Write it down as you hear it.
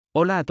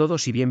Hola a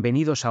todos y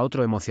bienvenidos a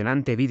otro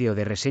emocionante vídeo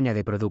de reseña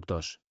de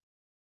productos.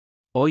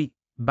 Hoy,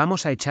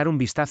 vamos a echar un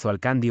vistazo al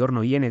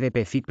Horno-INDP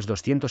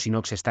FIDCPX200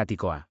 INOX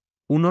estático A,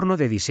 un horno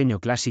de diseño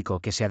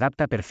clásico que se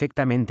adapta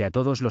perfectamente a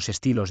todos los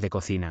estilos de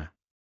cocina.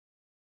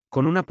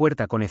 Con una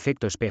puerta con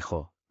efecto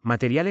espejo,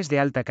 materiales de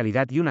alta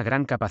calidad y una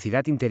gran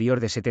capacidad interior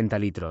de 70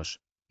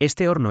 litros,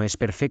 este horno es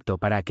perfecto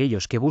para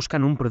aquellos que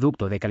buscan un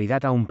producto de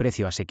calidad a un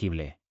precio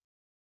asequible.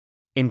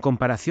 En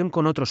comparación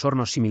con otros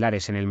hornos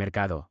similares en el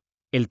mercado,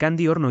 el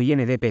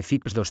Horno-INDP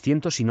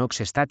FIDCPX200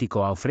 INOX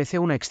estático A ofrece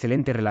una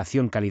excelente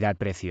relación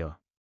calidad-precio.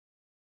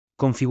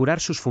 Configurar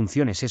sus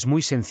funciones es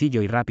muy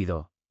sencillo y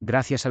rápido,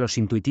 gracias a los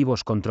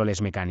intuitivos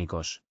controles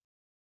mecánicos.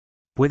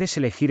 Puedes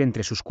elegir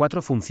entre sus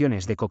 4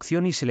 funciones de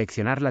cocción y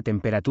seleccionar la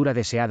temperatura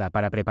deseada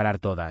para preparar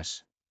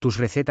todas tus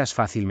recetas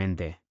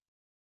fácilmente.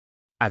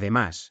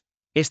 Además,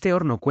 este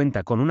horno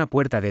cuenta con una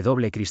puerta de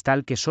doble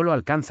cristal que solo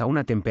alcanza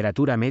una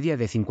temperatura media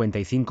de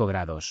 55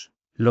 grados,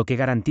 lo que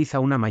garantiza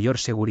una mayor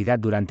seguridad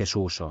durante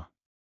su uso.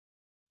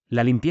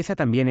 La limpieza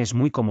también es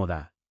muy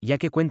cómoda, ya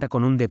que cuenta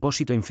con un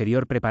depósito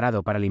inferior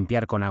preparado para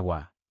limpiar con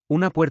agua,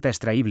 una puerta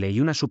extraíble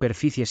y una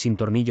superficie sin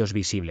tornillos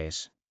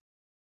visibles.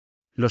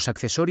 Los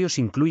accesorios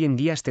incluyen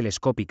guías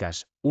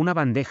telescópicas, una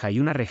bandeja y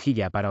una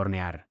rejilla para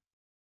hornear.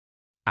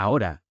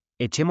 Ahora,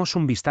 echemos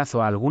un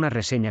vistazo a algunas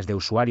reseñas de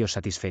usuarios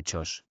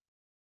satisfechos.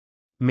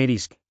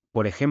 Merisk,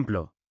 por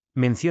ejemplo,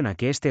 menciona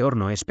que este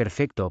horno es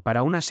perfecto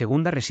para una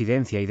segunda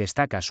residencia y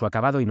destaca su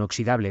acabado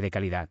inoxidable de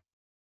calidad.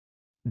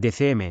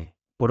 DCM,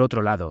 por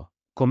otro lado,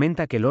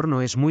 comenta que el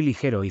horno es muy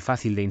ligero y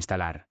fácil de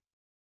instalar.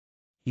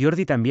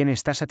 Jordi también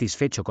está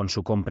satisfecho con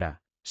su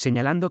compra,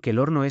 señalando que el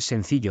horno es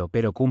sencillo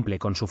pero cumple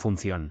con su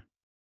función.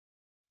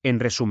 En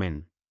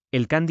resumen,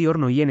 el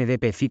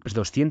Horno-INDP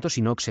FIDCPX200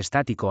 INOX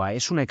estático A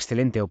es una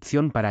excelente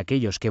opción para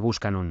aquellos que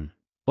buscan un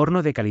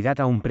horno de calidad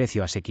a un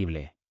precio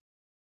asequible.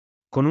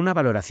 Con una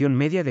valoración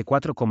media de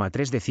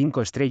 4,3 de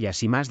 5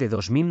 estrellas y más de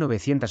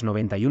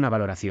 2.991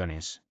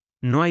 valoraciones,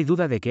 no hay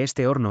duda de que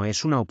este horno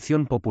es una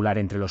opción popular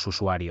entre los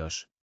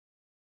usuarios.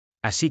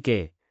 Así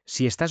que,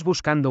 si estás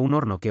buscando un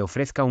horno que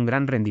ofrezca un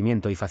gran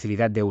rendimiento y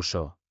facilidad de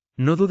uso,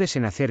 no dudes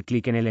en hacer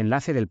clic en el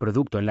enlace del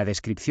producto en la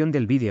descripción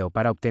del vídeo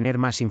para obtener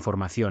más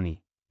información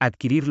y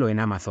adquirirlo en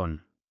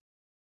Amazon.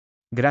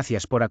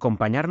 Gracias por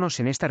acompañarnos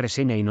en esta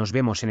reseña y nos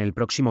vemos en el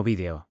próximo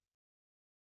vídeo.